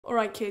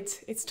Alright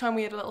kids, it's time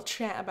we had a little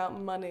chat about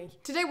money.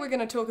 Today we're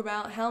going to talk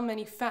about how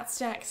many fat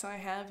stacks I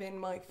have in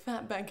my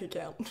fat bank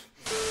account.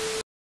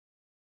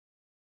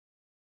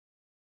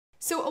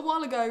 So a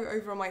while ago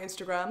over on my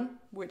Instagram,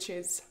 which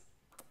is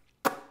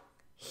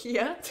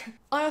here,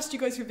 I asked you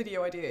guys for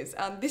video ideas,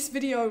 and this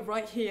video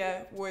right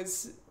here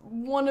was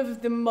one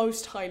of the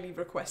most highly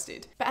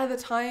requested. But at the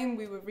time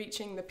we were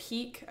reaching the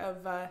peak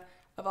of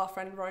our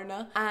friend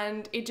Rona,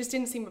 and it just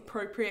didn't seem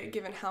appropriate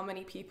given how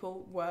many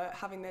people were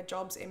having their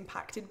jobs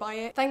impacted by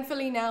it.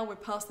 Thankfully now we're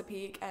past the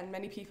peak and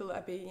many people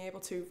are being able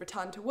to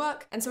return to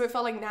work, and so it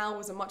felt like now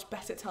was a much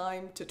better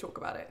time to talk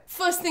about it.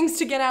 First things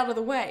to get out of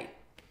the way.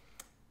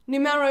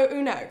 Numero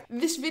uno.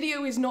 This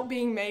video is not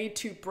being made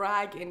to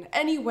brag in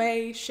any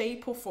way,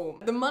 shape or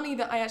form. The money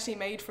that I actually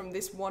made from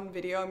this one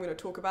video I'm going to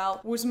talk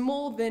about was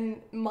more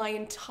than my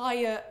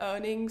entire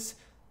earnings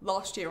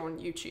last year on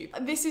YouTube.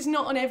 This is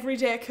not an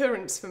everyday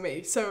occurrence for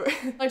me, so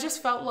I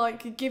just felt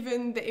like,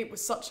 given that it was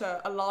such a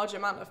large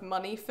amount of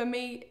money for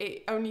me,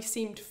 it only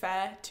seemed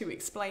fair to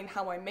explain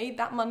how I made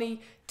that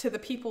money to the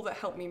people that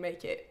helped me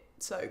make it.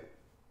 So,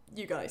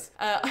 you guys.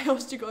 I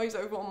asked you guys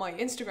over on my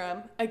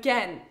Instagram,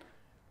 again,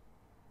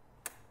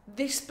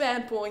 this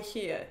bad boy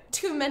here,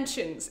 2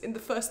 mentions in the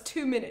first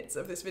 2 minutes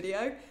of this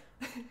video.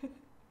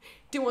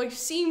 Do I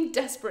seem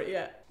desperate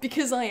yet?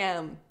 Because I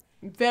am.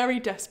 Very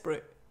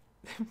desperate.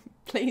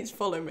 Please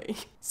follow me.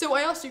 So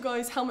I asked you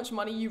guys how much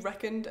money you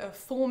reckoned a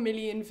 4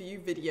 million view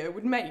video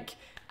would make,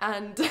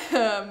 and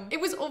it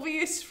was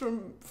obvious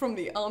from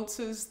the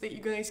answers that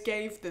you guys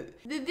gave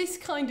that this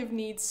kind of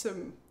needs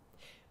some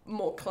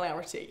more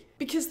clarity,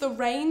 because the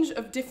range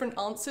of different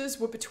answers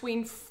were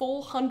between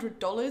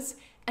 $400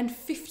 and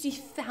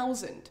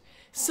 $50,000.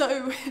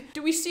 So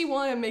do we see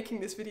why I'm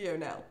making this video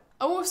now?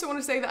 I also want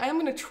to say that I am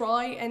going to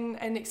try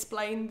and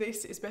explain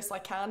this as best I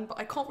can, but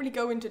I can't really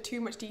go into too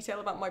much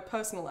detail about my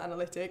personal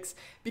analytics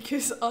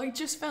because I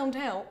just found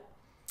out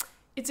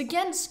it's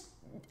against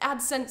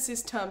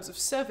AdSense's terms of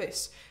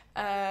service.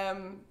 So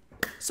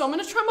I'm going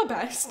to try my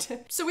best.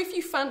 So if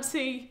you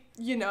fancy,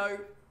 you know,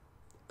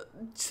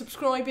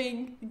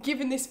 subscribing,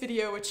 giving this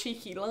video a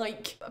cheeky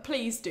like,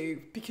 please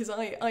do, because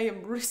I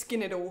am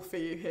risking it all for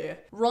you here.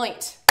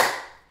 Right.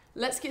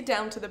 Let's get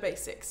down to the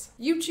basics.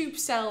 YouTube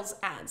sells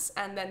ads,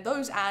 and then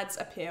those ads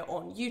appear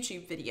on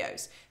YouTube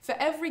videos. For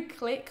every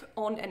click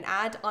on an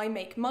ad, I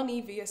make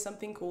money via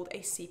something called a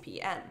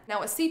CPM.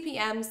 Now, a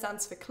CPM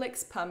stands for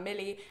clicks per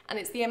milli, and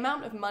it's the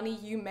amount of money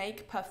you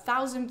make per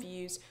 1,000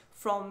 views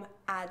from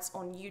ads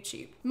on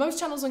YouTube. Most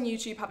channels on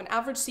YouTube have an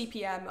average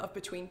CPM of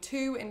between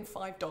 $2 and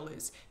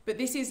 $5, but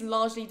this is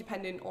largely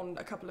dependent on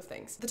a couple of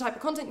things: the type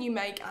of content you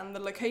make and the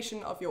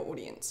location of your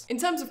audience. In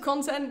terms of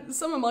content,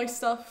 some of my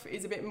stuff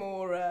is a bit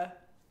more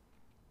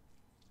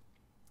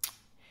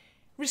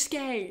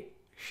risque,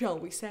 shall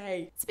we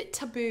say. It's a bit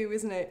taboo,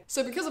 isn't it?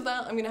 So because of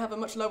that, I'm gonna have a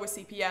much lower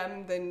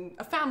CPM than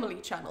a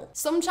family channel.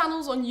 Some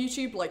channels on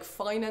YouTube, like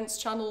finance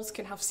channels,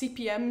 can have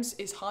CPMs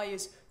as high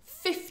as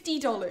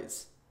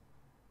 $50.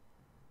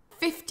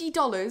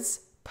 $50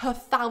 per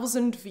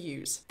 1,000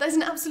 views. That is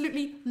an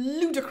absolutely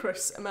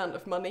ludicrous amount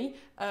of money.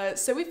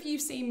 So if you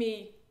see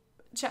me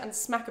chatting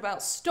smack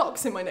about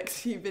stocks in my next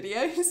few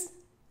videos,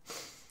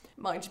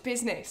 mind your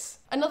business.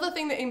 Another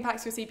thing that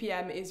impacts your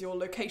CPM is your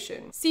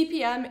location.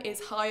 CPM is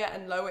higher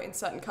and lower in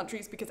certain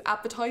countries because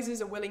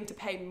advertisers are willing to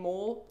pay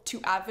more to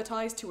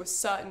advertise to a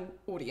certain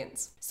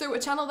audience. So a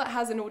channel that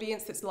has an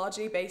audience that's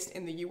largely based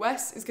in the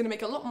US is going to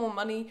make a lot more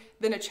money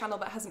than a channel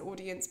that has an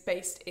audience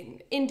based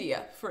in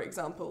India, for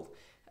example.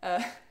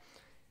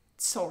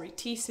 Sorry,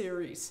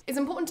 T-series. It's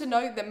important to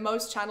note that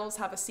most channels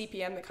have a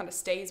CPM that kind of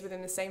stays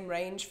within the same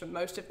range for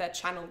most of their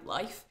channel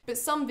life, but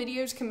some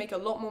videos can make a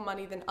lot more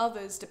money than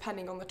others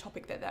depending on the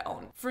topic that they're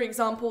on. For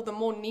example, the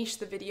more niche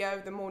the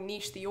video, the more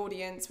niche the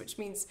audience, which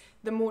means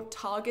the more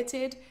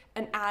targeted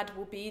an ad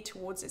will be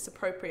towards its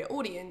appropriate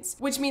audience,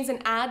 which means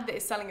an ad that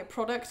is selling a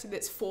product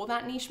that's for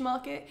that niche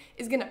market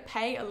is going to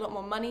pay a lot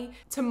more money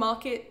to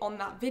market on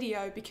that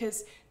video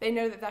because they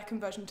know that their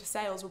conversion to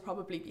sales will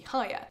probably be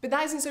higher. But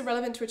that isn't so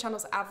relevant to a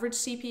channel's average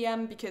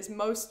CPM because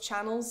most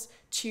channels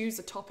choose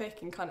a topic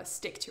and kind of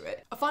stick to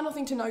it. A final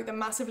thing to note that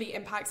massively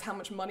impacts how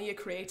much money a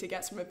creator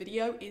gets from a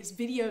video is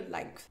video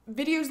length.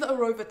 Videos that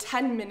are over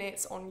 10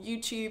 minutes on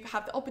YouTube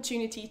have the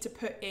opportunity to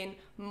put in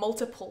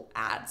multiple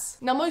ads.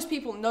 Now, most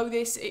people know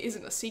this, it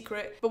isn't a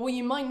secret, but what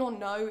you might not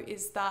know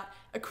is that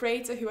a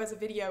creator who has a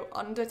video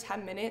under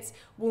 10 minutes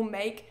will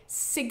make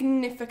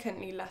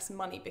significantly less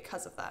money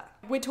because of that.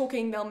 We're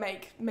talking they'll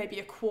make maybe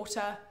a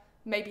quarter,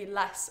 maybe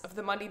less of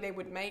the money they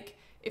would make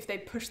if they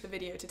push the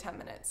video to 10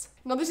 minutes.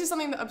 Now, this is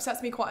something that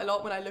upsets me quite a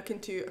lot when I look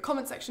into a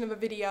comment section of a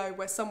video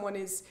where someone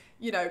is,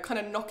 you know, kind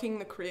of knocking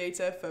the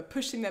creator for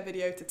pushing their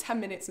video to 10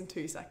 minutes and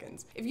 2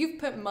 seconds. If you've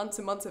put months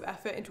and months of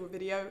effort into a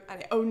video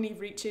and it only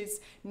reaches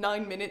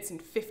 9 minutes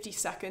and 50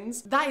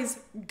 seconds, that is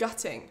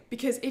gutting,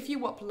 because if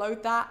you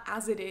upload that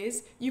as it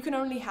is, you can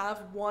only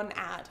have one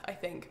ad, I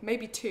think,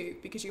 maybe two,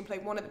 because you can play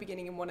one at the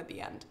beginning and one at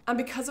the end. And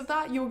because of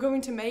that, you're going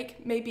to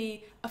make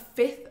maybe a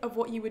fifth of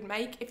what you would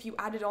make if you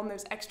added on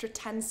those extra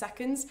 10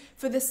 seconds millions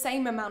for the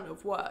same amount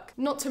of work.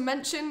 Not to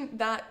mention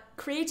that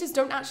creators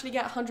don't actually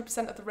get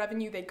 100% of the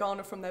revenue they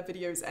garner from their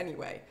videos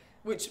anyway,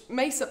 which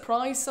may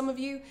surprise some of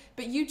you,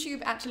 but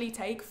YouTube actually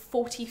take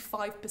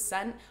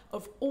 45%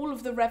 of all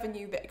of the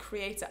revenue that a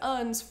creator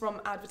earns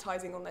from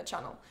advertising on their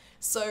channel.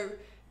 So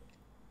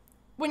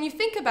when you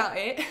think about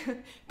it,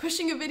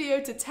 pushing a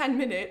video to 10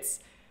 minutes,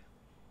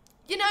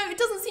 you know, it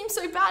doesn't seem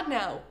so bad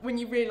now when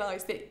you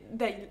realise that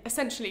they're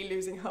essentially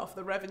losing half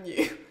the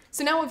revenue.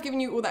 So now I've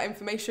given you all that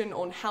information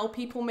on how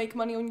people make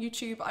money on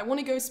YouTube, I want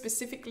to go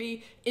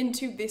specifically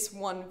into this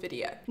one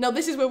video. Now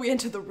this is where we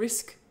enter the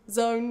risk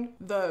zone,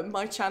 the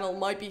my channel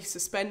might be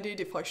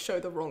suspended if I show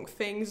the wrong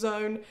thing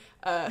zone.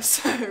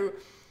 So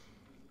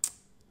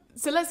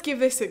let's give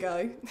this a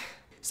go.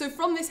 So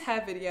from this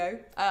hair video,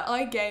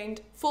 I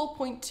gained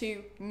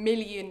 4.2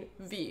 million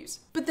views.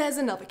 But there's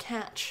another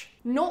catch.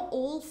 Not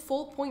all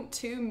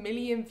 4.2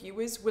 million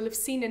viewers will have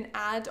seen an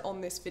ad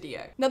on this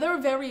video. Now there are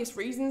various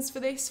reasons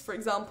for this. For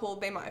example,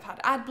 they might have had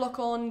ad block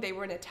on, they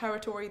were in a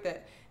territory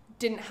that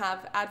didn't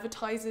have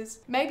advertisers.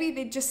 Maybe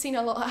they'd just seen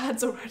a lot of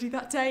ads already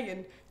that day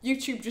and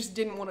YouTube just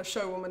didn't want to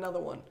show them another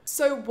one.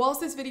 So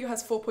whilst this video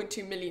has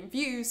 4.2 million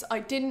views, I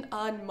didn't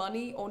earn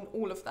money on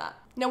all of that.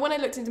 Now when I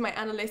looked into my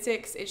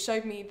analytics, it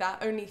showed me that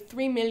only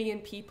 3 million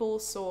people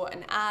saw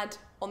an ad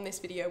on this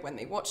video when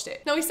they watched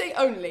it. Now I say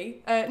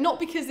only, not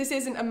because this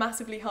isn't a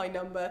massively high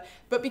number,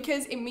 but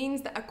because it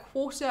means that a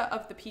quarter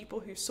of the people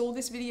who saw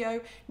this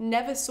video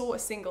never saw a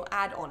single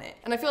ad on it.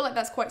 And I feel like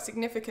that's quite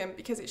significant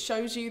because it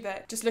shows you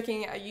that just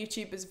looking at a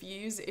YouTuber's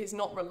views is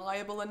not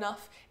reliable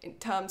enough in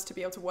terms to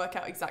be able to work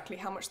out exactly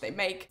how much they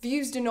make.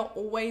 Views do not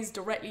always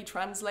directly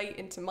translate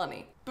into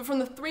money. But from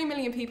the 3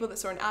 million people that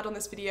saw an ad on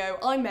this video,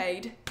 I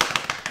made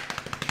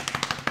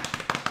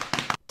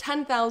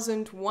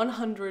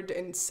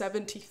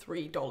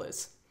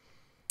 $10,173.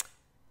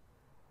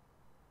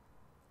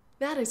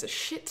 That is a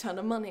shit ton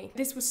of money.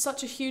 This was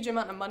such a huge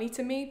amount of money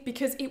to me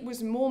because it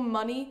was more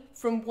money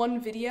from one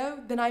video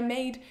than I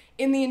made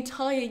in the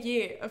entire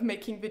year of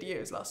making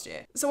videos last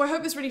year. So I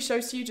hope this really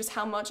shows to you just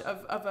how much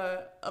of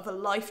a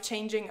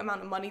life-changing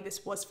amount of money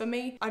this was for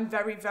me. I'm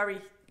very,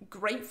 very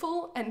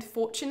grateful and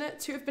fortunate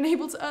to have been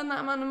able to earn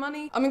that amount of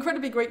money. I'm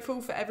incredibly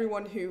grateful for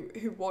everyone who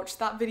watched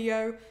that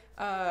video.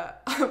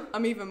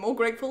 I'm even more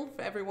grateful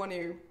for everyone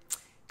who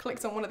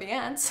clicked on one of the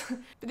ads.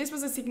 But this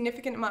was a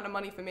significant amount of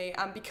money for me,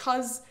 and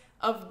because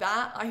of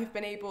that, I have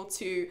been able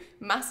to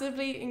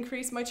massively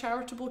increase my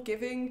charitable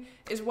giving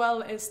as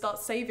well as start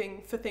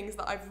saving for things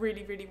that I've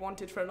really, really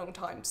wanted for a long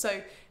time.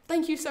 So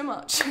thank you so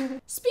much.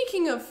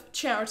 Speaking of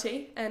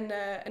charity and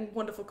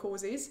wonderful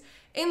causes,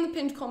 in the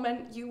pinned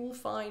comment you will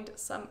find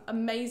some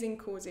amazing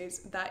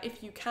causes that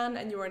if you can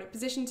and you're in a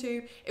position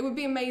to, it would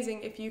be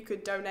amazing if you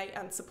could donate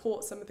and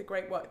support some of the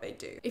great work they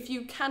do. If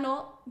you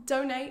cannot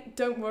donate,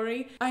 don't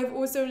worry. I have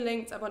also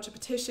linked a bunch of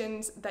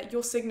petitions that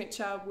your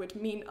signature would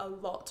mean a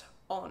lot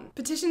on.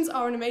 Petitions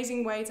are an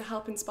amazing way to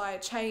help inspire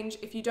change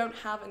if you don't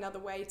have another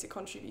way to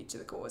contribute to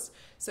the cause.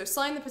 So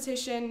sign the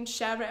petition,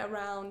 share it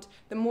around,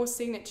 the more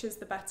signatures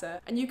the better,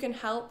 and you can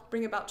help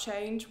bring about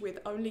change with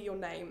only your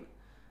name.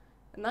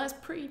 And that's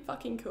pretty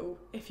fucking cool,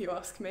 if you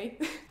ask me.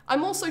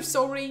 I'm also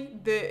sorry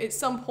that at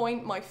some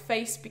point my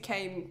face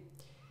became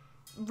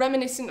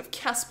reminiscent of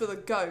Casper the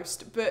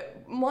Ghost,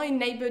 but my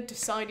neighbour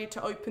decided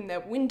to open their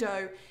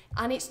window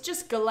and it's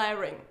just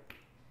glaring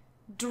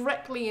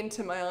directly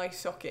into my eye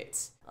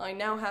sockets. I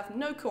now have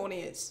no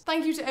corneas.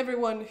 Thank you to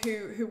everyone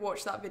who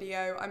watched that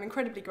video. I'm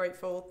incredibly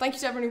grateful. Thank you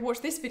to everyone who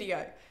watched this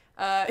video.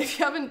 If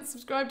you haven't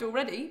subscribed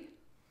already,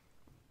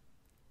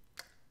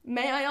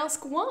 may I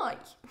ask why?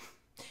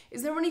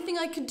 Is there anything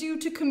I could do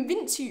to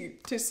convince you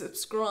to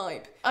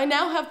subscribe? I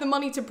now have the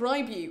money to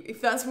bribe you, if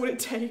that's what it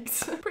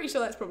takes. Pretty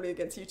sure that's probably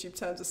against YouTube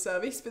terms of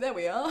service, but there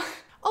we are.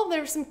 Oh,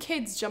 there are some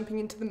kids jumping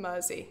into the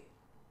Mersey.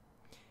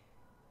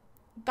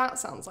 That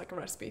sounds like a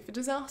recipe for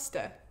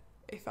disaster,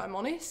 if I'm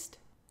honest.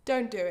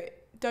 Don't do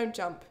it. Don't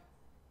jump.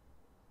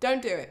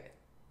 Don't do it.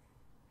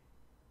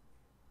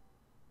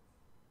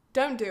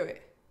 Don't do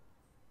it.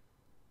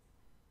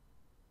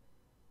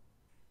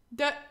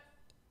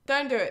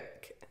 Don't do it.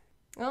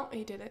 Oh,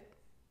 he did it.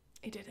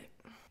 He did it.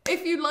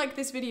 If you liked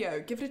this video,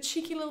 give it a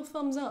cheeky little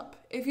thumbs up.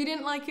 If you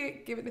didn't like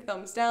it, give it the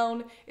thumbs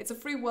down. It's a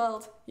free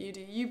world. You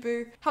do you,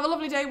 boo. Have a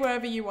lovely day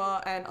wherever you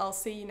are, and I'll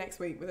see you next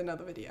week with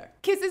another video.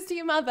 Kisses to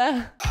your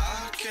mother.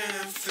 I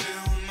can't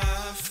feel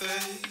my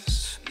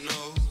face,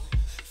 no,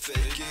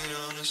 faking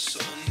on a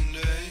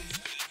Sunday.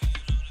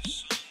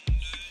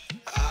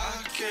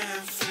 I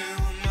can't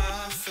feel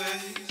my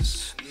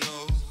face,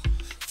 no,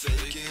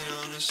 faking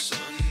on a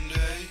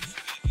Sunday.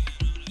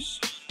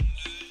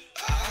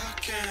 I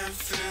can't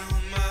feel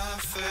my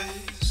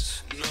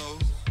face, no,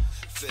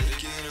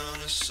 faking on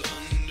a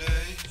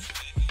Sunday.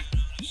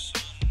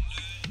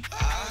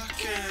 I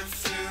can't